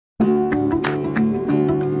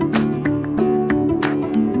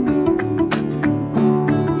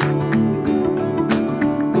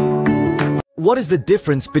What is the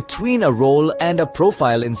difference between a role and a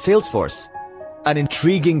profile in Salesforce? An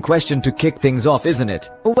intriguing question to kick things off, isn't it?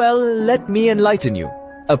 Well, let me enlighten you.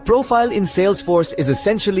 A profile in Salesforce is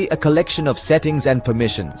essentially a collection of settings and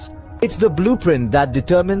permissions. It's the blueprint that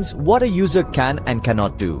determines what a user can and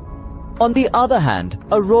cannot do. On the other hand,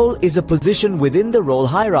 a role is a position within the role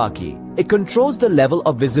hierarchy. It controls the level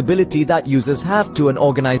of visibility that users have to an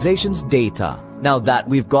organization's data. Now that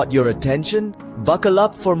we've got your attention, buckle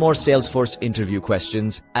up for more Salesforce interview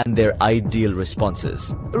questions and their ideal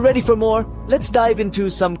responses. Ready for more? Let's dive into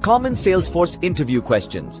some common Salesforce interview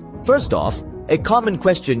questions. First off, a common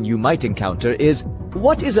question you might encounter is,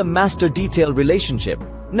 what is a master detail relationship?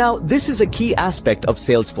 Now, this is a key aspect of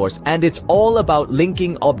Salesforce, and it's all about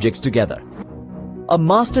linking objects together. A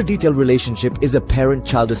master detail relationship is a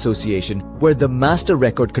parent-child association where the master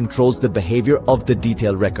record controls the behavior of the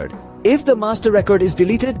detail record. If the master record is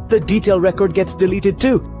deleted, the detail record gets deleted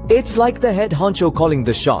too. It's like the head honcho calling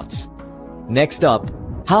the shots. Next up,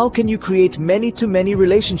 how can you create many-to-many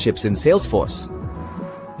relationships in Salesforce?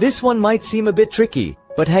 This one might seem a bit tricky,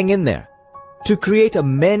 but hang in there. To create a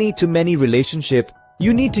many-to-many relationship,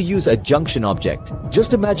 you need to use a junction object.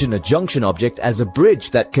 Just imagine a junction object as a bridge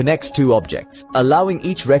that connects two objects, allowing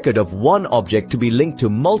each record of one object to be linked to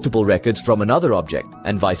multiple records from another object,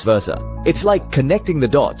 and vice versa. It's like connecting the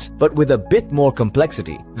dots, but with a bit more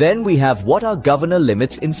complexity. Then we have what are governor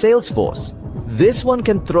limits in Salesforce. This one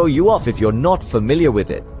can throw you off if you're not familiar with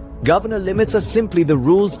it. Governor limits are simply the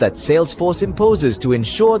rules that Salesforce imposes to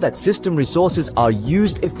ensure that system resources are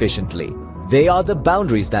used efficiently. They are the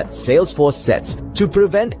boundaries that Salesforce sets to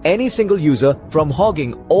prevent any single user from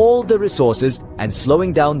hogging all the resources and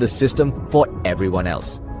slowing down the system for everyone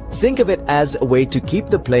else. Think of it as a way to keep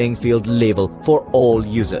the playing field level for all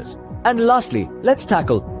users. And lastly, let's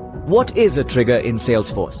tackle, what is a trigger in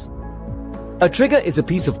Salesforce? A trigger is a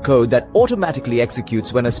piece of code that automatically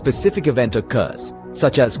executes when a specific event occurs,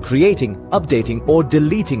 such as creating, updating, or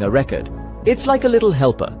deleting a record. It's like a little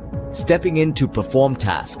helper, stepping in to perform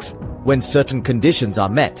tasks when certain conditions are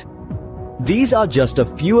met. These are just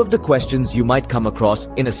a few of the questions you might come across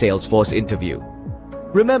in a Salesforce interview.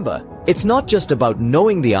 Remember, it's not just about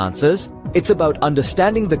knowing the answers, it's about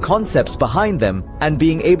understanding the concepts behind them and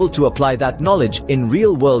being able to apply that knowledge in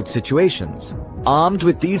real-world situations. Armed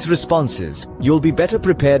with these responses, you'll be better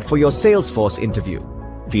prepared for your Salesforce interview.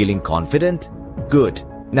 Feeling confident? Good.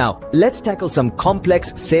 Now, let's tackle some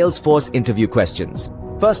complex Salesforce interview questions.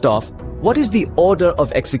 First off, what is the order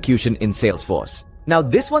of execution in Salesforce? Now,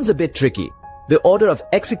 this one's a bit tricky. The order of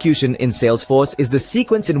execution in Salesforce is the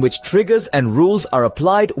sequence in which triggers and rules are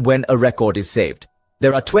applied when a record is saved.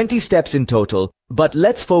 There are 20 steps in total, but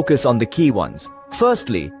let's focus on the key ones.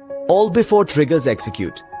 Firstly, all before triggers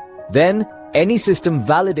execute. Then, any system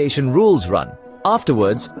validation rules run.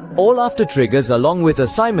 Afterwards, all after triggers along with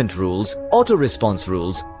assignment rules, auto-response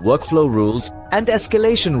rules, workflow rules, and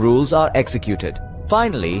escalation rules are executed.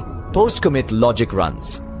 Finally, post-commit logic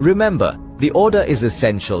runs. Remember, the order is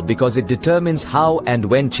essential because it determines how and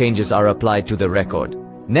when changes are applied to the record.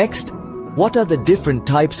 Next, what are the different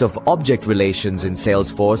types of object relations in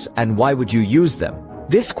Salesforce and why would you use them?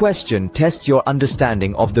 This question tests your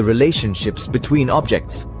understanding of the relationships between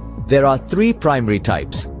objects. There are three primary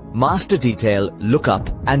types: master detail, lookup,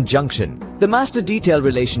 and junction. The master detail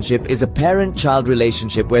relationship is a parent-child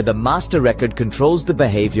relationship where the master record controls the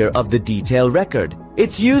behavior of the detail record.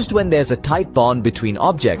 It's used when there's a tight bond between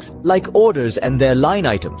objects, like orders and their line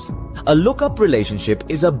items. A lookup relationship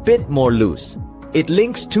is a bit more loose. It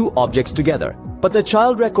links two objects together, but the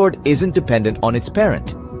child record isn't dependent on its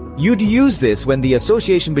parent. You'd use this when the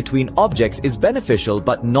association between objects is beneficial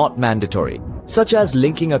but not mandatory, such as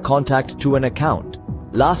linking a contact to an account.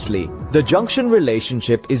 Lastly, the junction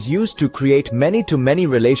relationship is used to create many-to-many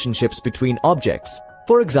relationships between objects.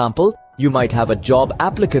 For example, you might have a job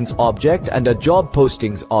applicants object and a job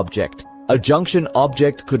postings object. A junction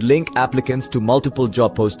object could link applicants to multiple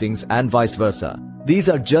job postings and vice versa. These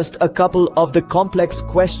are just a couple of the complex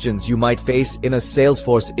questions you might face in a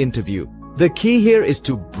Salesforce interview. The key here is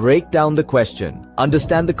to break down the question,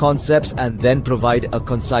 understand the concepts, and then provide a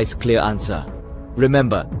concise, clear answer.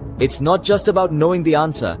 Remember, it's not just about knowing the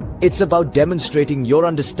answer, it's about demonstrating your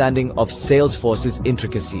understanding of Salesforce's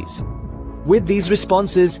intricacies. With these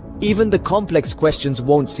responses, even the complex questions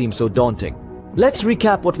won't seem so daunting. Let's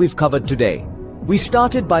recap what we've covered today. We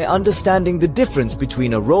started by understanding the difference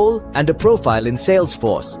between a role and a profile in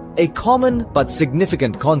Salesforce, a common but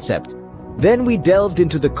significant concept. Then we delved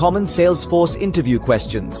into the common Salesforce interview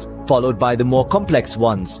questions, followed by the more complex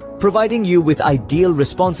ones, providing you with ideal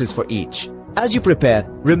responses for each. As you prepare,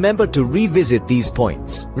 remember to revisit these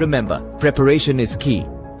points. Remember, preparation is key.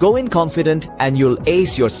 Go in confident and you'll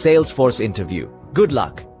ace your Salesforce interview. Good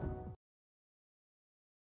luck.